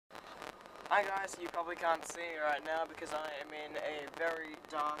Hi guys, you probably can't see me right now because I am in a very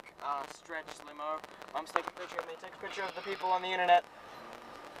dark, stretched limo. Take a picture of me, take a picture of the people on the internet.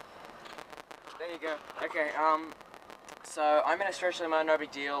 There you go. Okay, so I'm in a stretched limo, no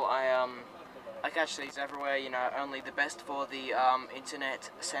big deal. I catch these everywhere, you know, only the best for the, internet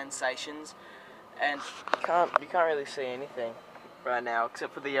sensations. And you can't really see anything right now,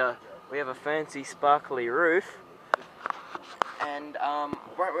 except for the, we have a fancy sparkly roof. And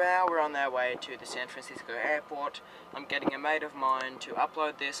right now we're on our way to the San Francisco airport. I'm getting a mate of mine to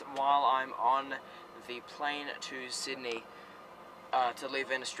upload this while I'm on the plane to Sydney to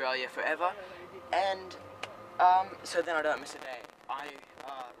live in Australia forever. And so then I don't miss a day. I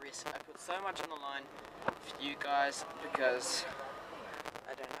put so much on the line for you guys because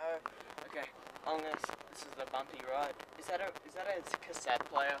I don't know. Okay, this is the bumpy ride. Is that a cassette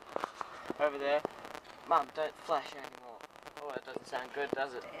player over there? Mum, don't flash anymore. Oh, that doesn't sound good,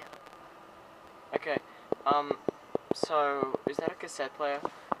 does it? Okay, so, is that a cassette player?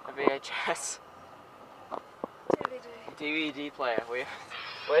 A VHS? DVD player.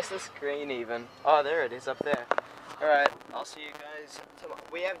 Where's the screen even? Oh, there it is, up there. Alright, I'll see you guys tomorrow.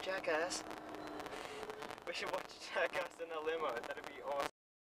 We have Jackass. We should watch Jackass in a limo, that'd be awesome.